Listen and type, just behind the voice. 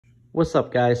What's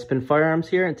up guys, Spin Firearms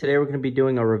here, and today we're going to be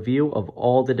doing a review of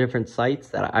all the different sights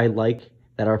that I like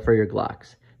that are for your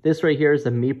Glocks. This right here is the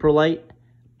Meprolite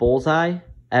Bullseye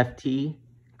FT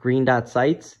green dot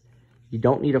sights. You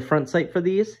don't need a front sight for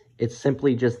these. It's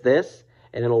simply just this,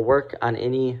 and it'll work on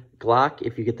any Glock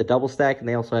if you get the double stack, and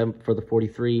they also have them for the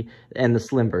 43 and the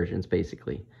slim versions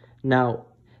basically. Now,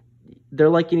 they're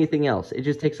like anything else. It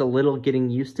just takes a little getting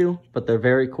used to, but they're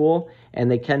very cool, and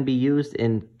they can be used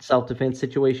in self-defense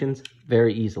situations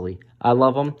very easily. I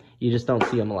love them. You just don't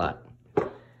see them a lot.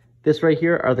 This right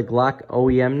here are the Glock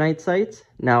OEM night sights.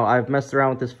 Now, I've messed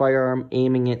around with this firearm,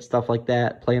 aiming it, stuff like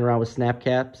that, playing around with snap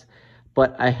caps,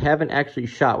 but I haven't actually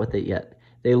shot with it yet.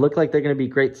 They look like they're going to be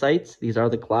great sights. These are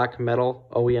the Glock metal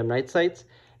OEM night sights,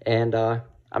 and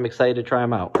I'm excited to try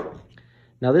them out.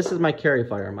 Now, this is my carry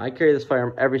firearm. I carry this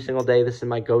firearm every single day. This is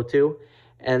my go-to.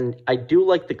 And I do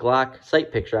like the Glock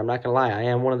sight picture. I'm not going to lie. I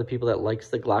am one of the people that likes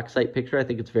the Glock sight picture. I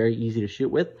think it's very easy to shoot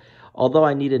with, although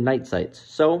I needed night sights.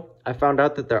 So I found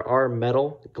out that there are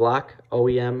metal Glock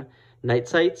OEM night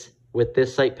sights with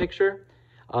this sight picture.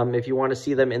 If you want to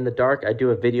see them in the dark, I do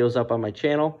have videos up on my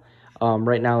channel.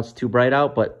 Right now it's too bright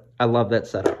out, but I love that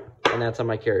setup. And that's on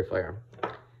my carry firearm.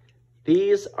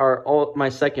 These are all my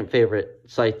second favorite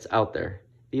sights out there.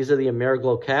 These are the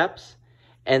Ameriglow caps,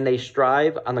 and they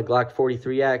strive on the Glock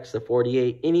 43X, the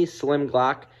 48, any slim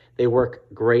Glock. They work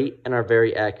great and are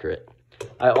very accurate.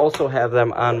 I also have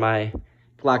them on my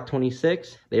Glock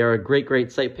 26. They are a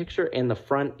great sight picture, and the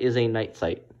front is a night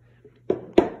sight.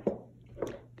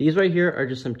 These right here are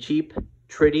just some cheap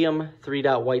tritium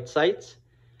 3-dot white sights.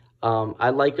 I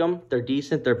like them. They're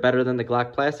decent. They're better than the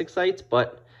Glock plastic sights,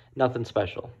 but nothing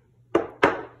special.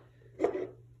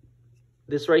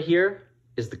 This right here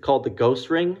is called the Ghost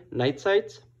Ring night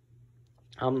sights.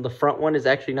 The front one is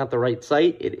actually not the right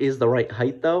sight. It is the right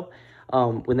height though.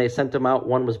 When they sent them out,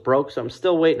 one was broke, so I'm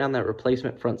still waiting on that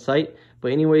replacement front sight.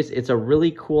 But anyways, it's a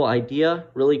really cool idea,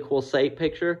 really cool sight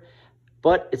picture,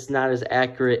 but it's not as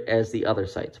accurate as the other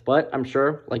sights. But I'm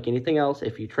sure, like anything else,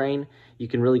 if you train, you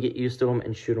can really get used to them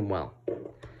and shoot them well.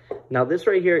 Now this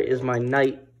right here is my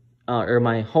night, or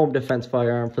my home defense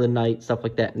firearm for the night, stuff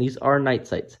like that. And these are night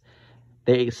sights.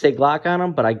 They say Glock on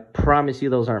them, but I promise you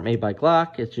those aren't made by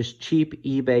Glock. It's just cheap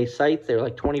eBay sights. They're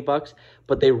like 20 bucks,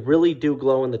 but they really do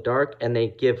glow in the dark, and they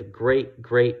give great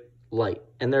light.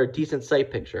 And they're a decent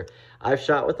sight picture. I've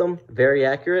shot with them, very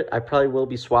accurate. I probably will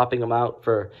be swapping them out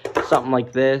for something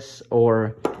like this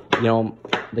or, you know,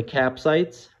 the cap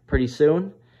sights pretty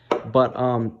soon. But,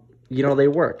 you know, they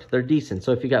work. They're decent.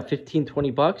 So if you got 15, 20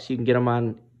 bucks, you can get them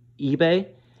on eBay.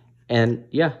 And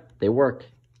yeah, they work.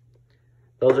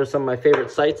 Those are some of my favorite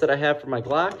sights that I have for my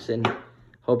Glocks, and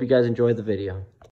hope you guys enjoyed the video.